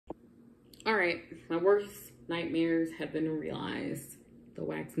All right, my worst nightmares have been realized. The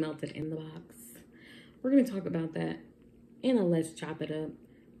wax melted in the box. We're gonna talk about that in a let's chop it up.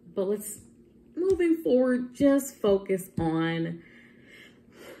 But let's, moving forward, just focus on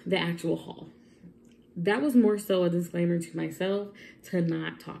the actual haul. That was more so a disclaimer to myself to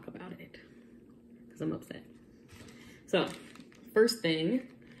not talk about it because I'm upset. So, first thing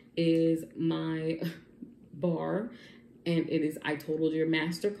is my bar, and it is I Totaled Your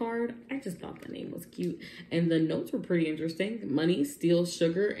MasterCard. I just thought the name was cute, and the notes were pretty interesting. Money, steel,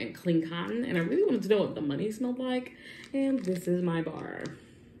 sugar, and clean cotton. And I really wanted to know what the money smelled like. And this is my bar.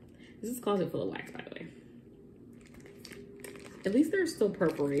 This is Closet Full of Wax, by the way. At least there's still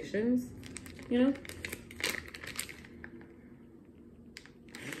perforations, you know?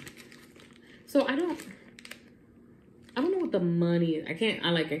 So I don't know what the money is. I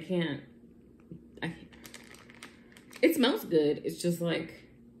can't. It smells good. It's just like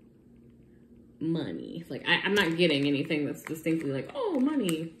money. Like I'm not getting anything that's distinctly like, oh,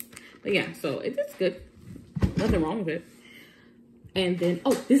 money. But yeah, so it's good. Nothing wrong with it. And then,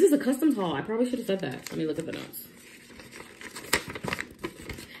 oh, this is a customs haul. I probably should have said that. Let me look at the notes.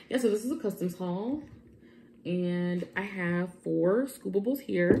 Yeah, so this is a customs haul. And I have 4 scoopables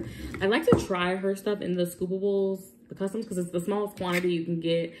here. I like to try her stuff in the scoopables, the customs, because it's the smallest quantity you can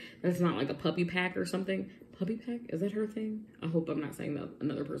get. That's not like a puppy pack or something. Puppy pack? Is that her thing? I hope I'm not saying that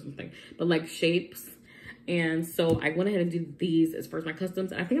another person's thing. But like shapes. And so I went ahead and did these as far as my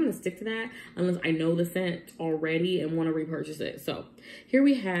customs. And I think I'm going to stick to that unless I know the scent already and want to repurchase it. So here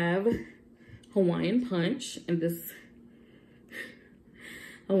we have Hawaiian Punch. And this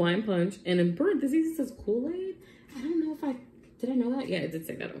Hawaiian Punch. And in parentheses, it says Kool-Aid. I don't know if did I know that? Yeah, it did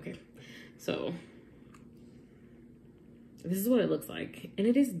say that. Okay. So this is what it looks like. And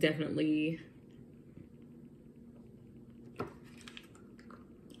it is definitely,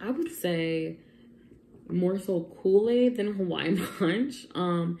 I would say, more so Kool-Aid than Hawaiian Punch.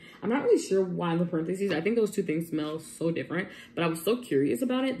 I'm not really sure why the parentheses. I think those two things smell so different, but I was so curious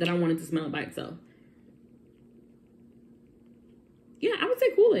about it that I wanted to smell it by itself. Yeah, I would say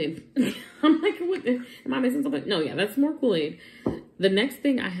Kool-Aid. I'm like, what? Am I missing something? No, yeah, that's more Kool-Aid. The next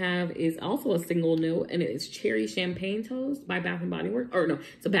thing I have is also a single note, and it is Cherry Champagne Toast by Bath & Body Works. Or no,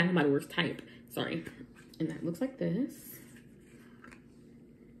 it's a Bath & Body Works type. Sorry. And that looks like this.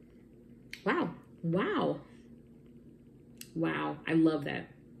 Wow. Wow. Wow. I love that.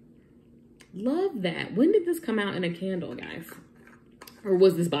 Love that. When did this come out in a candle, guys? Or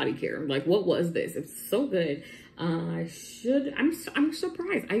was this body care? Like, what was this? It's so good. I'm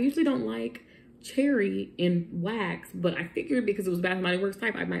surprised. I usually don't like cherry in wax, but I figured because it was Bath & Body Works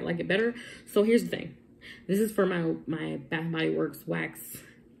type, I might like it better. So here's the thing. This is for my Bath & Body Works wax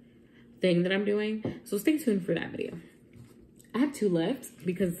thing that I'm doing. So stay tuned for that video. I have 2 left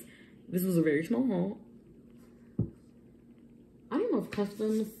because this was a very small haul. I don't know if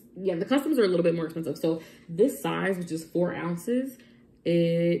customs, yeah, the customs are a little bit more expensive. So this size, which is 4 ounces,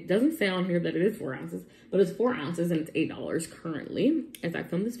 it doesn't say on here that it is 4 ounces, but it's 4 ounces and it's $8 currently as I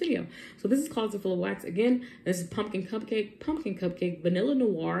film this video. So this is Closet Full of Wax. Again, this is pumpkin cupcake, vanilla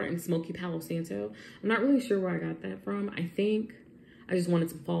noir, and smoky Palo Santo. I'm not really sure where I got that from. I think I just wanted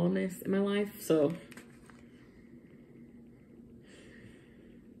some fallness in my life. So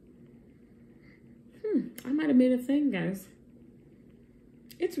I might have made a thing, guys.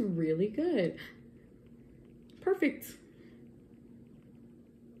 It's really good. Perfect.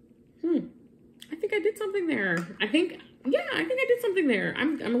 I think I did something there. I think I did something there.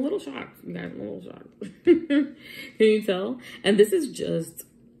 I'm a little shocked, you guys. I'm a little shocked. Can you tell? And this is just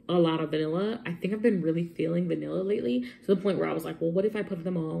a lot of vanilla. I think I've been really feeling vanilla lately to the point where I was like, well, what if I put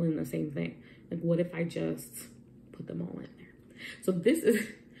them all in the same thing? Like, what if I just put them all in there? So this is,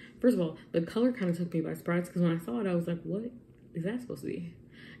 first of all, the color kind of took me by surprise because when I saw it, I was like, what is that supposed to be?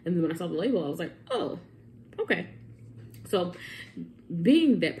 And then when I saw the label, I was like, oh, okay. So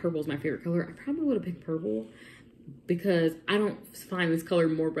being that purple is my favorite color, I probably would have picked purple because I don't find this color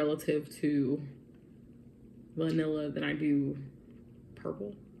more relative to vanilla than I do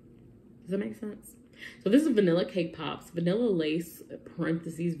purple. Does that make sense? So this is Vanilla Cake Pops, Vanilla Lace,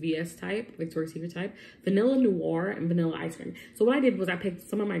 parentheses, VS type, Victoria's Secret type, Vanilla Noir, and Vanilla Ice Cream. So what I did was I picked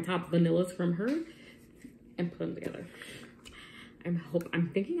some of my top vanillas from her and put them together. I'm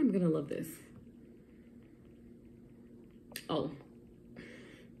thinking I'm gonna love this.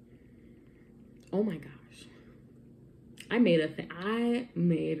 Oh my gosh. I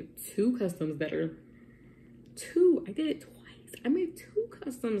made 2 customs that are I did it twice. I made 2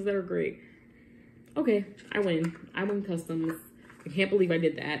 customs that are great. Okay, I win customs. I can't believe I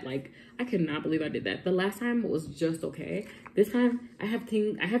did that. Like, I cannot believe I did that. The last time was just okay. This time I have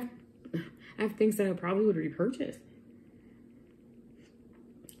I have things that I probably would repurchase.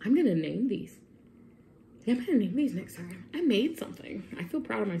 I'm gonna name these. Yeah, I'm gonna name these next time. I made something. I feel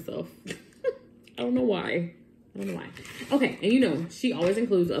proud of myself. I don't know why. I don't know why. Okay, and you know, she always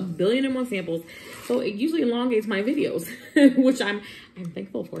includes 1 billion and more samples, so it usually elongates my videos, which I'm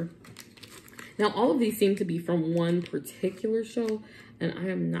thankful for. Now, all of these seem to be from one particular show, and I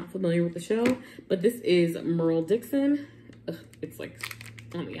am not familiar with the show, but this is Merle Dixon. Ugh, it's like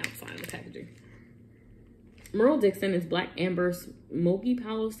on the outside of the packaging. Merle Dixon is Black Amber, Smoky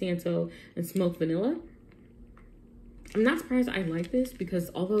Palo Santo, and Smoked Vanilla. I'm not surprised I like this because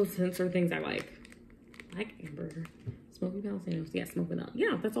all those scents are things I like. Black Amber, Smoky Palo Santo, yeah, Smoked Vanilla.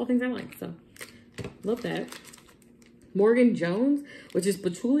 Yeah, that's all things I like, so love that. Morgan Jones, which is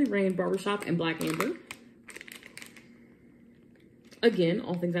Patchouli Rain Barbershop and Black Amber. Again,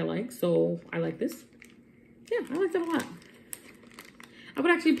 all things I like, so I like this. Yeah, I like that a lot. I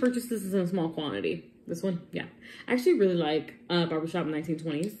would actually purchase this in a small quantity. This one, yeah. I actually really like Barbershop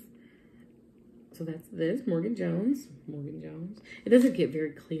 1920s. So that's this, Morgan Jones. Morgan Jones. It doesn't get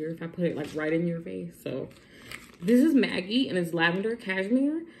very clear if I put it like right in your face. So this is Maggie, and it's lavender,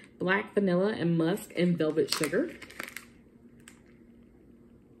 cashmere, black vanilla, and musk, and velvet sugar.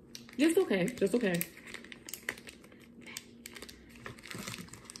 Just okay, just okay.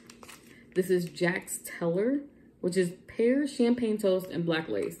 This is Jack's Teller, which is pear, champagne toast, and black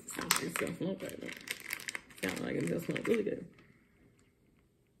lace. Sounds like it's gonna smell good. Sounds like it's gonna smell really good.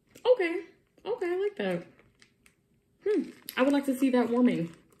 Okay, okay, I like that. I would like to see that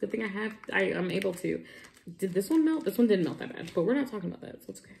warming. Good thing I am able to. Did this one melt? This one didn't melt that bad, but we're not talking about that, so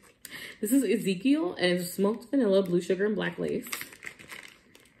it's okay. This is Ezekiel, and it's smoked vanilla, blue sugar, and black lace.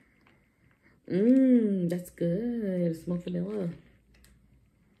 That's good. Smoked vanilla.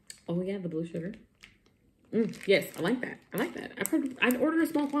 Oh yeah, the blue sugar. Yes, I like that. I like that. I'd order a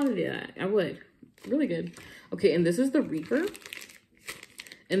small quantity of that. I would. Really good. Okay, and this is the Reaper.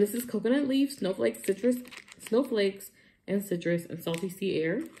 And this is coconut leaf, snowflakes, citrus, snowflakes, and citrus, and salty sea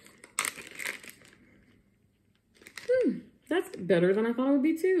air. That's better than I thought it would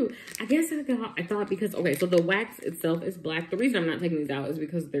be too. I guess I thought because, okay, so the wax itself is black. The reason I'm not taking these out is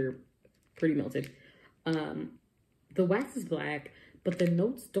because they're pretty melted. The wax is black, but the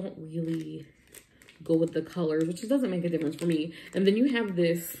notes don't really go with the colors, which doesn't make a difference for me. And then you have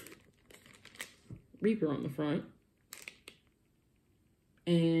this Reaper on the front.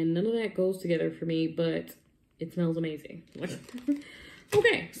 And none of that goes together for me, but it smells amazing.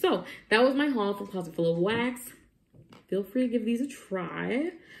 Okay, so that was my haul from Closet Full of Wax. Feel free to give these a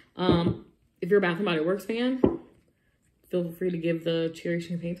try. If you're a Bath & Body Works fan, feel free to give the Cherry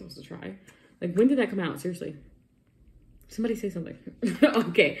Champagne Toast a try. Like, when did that come out? Seriously. Somebody say something.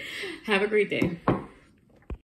 Okay, have a great day.